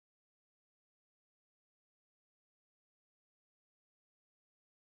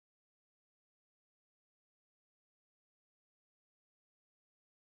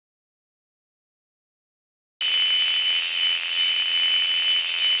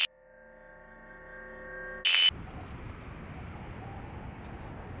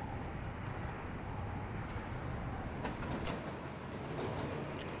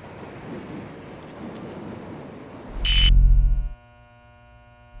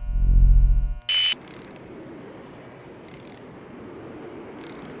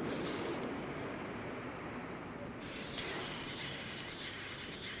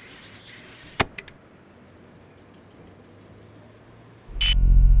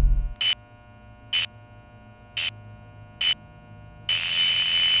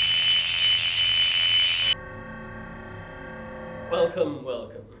Welcome,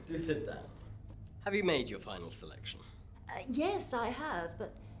 welcome. Do sit down. Have you made your final selection? Yes, I have,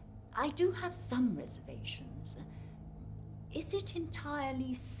 but I do have some reservations. Is it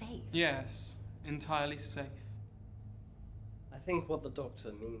entirely safe? Yes, entirely safe. I think what the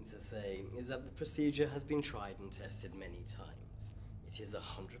doctor means to say is that the procedure has been tried and tested many times. It is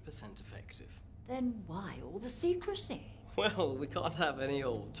 100% effective. Then why all the secrecy? Well, we can't have any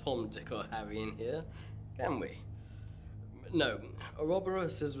old Tom, Dick or Harry in here, can we? No,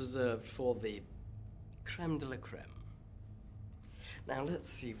 Ouroboros is reserved for the creme de la creme. Now let's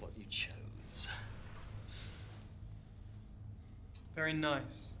see what you chose. Very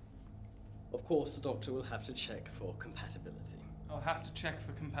nice. Of course, the doctor will have to check for compatibility. I'll have to check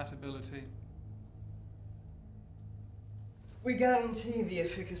for compatibility. We guarantee the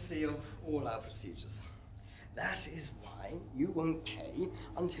efficacy of all our procedures. That is why you won't pay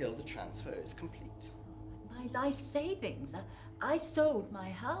until the transfer is complete. My life savings. I've sold my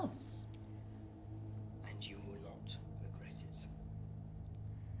house. And you will not regret it.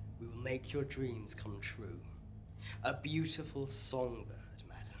 We will make your dreams come true. A beautiful songbird,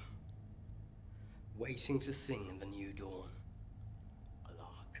 madam, waiting to sing in the new dawn. A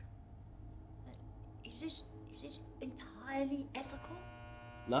lark. Is it entirely ethical?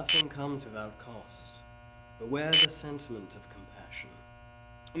 Nothing comes without cost. Beware the sentiment of compassion.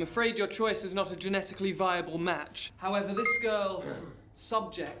 I'm afraid your choice is not a genetically viable match. However, this girl,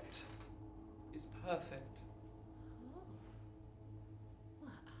 subject, is perfect. Oh.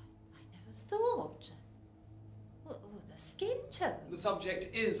 Well, I never thought. Well, the skin tone. The subject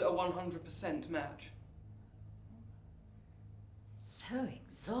is a 100% match. So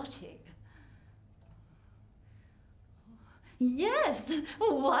exotic. Yes,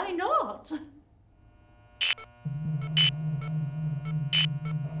 why not?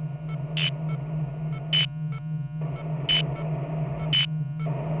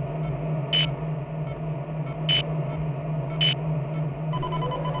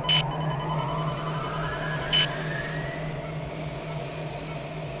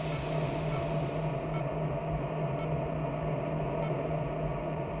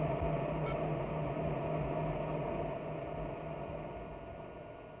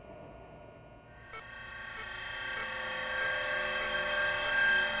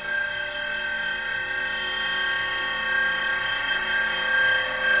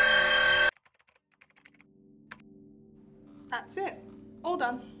 That's it. All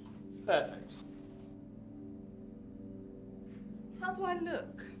done. Perfect. How do I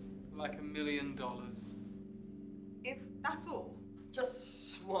look? Like $1 million. If that's all.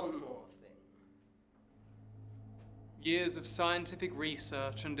 Just one more thing. Years of scientific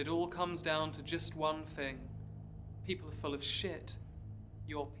research, and it all comes down to just one thing. People are full of shit.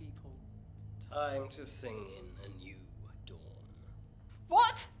 Your people. Time to sing in a new dawn.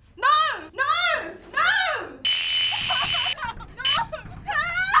 What? No! No! No!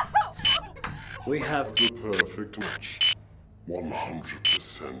 We have The perfect match.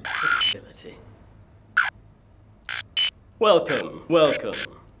 100%. ability. Welcome, welcome.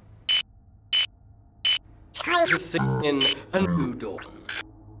 Time to sing in a new dawn.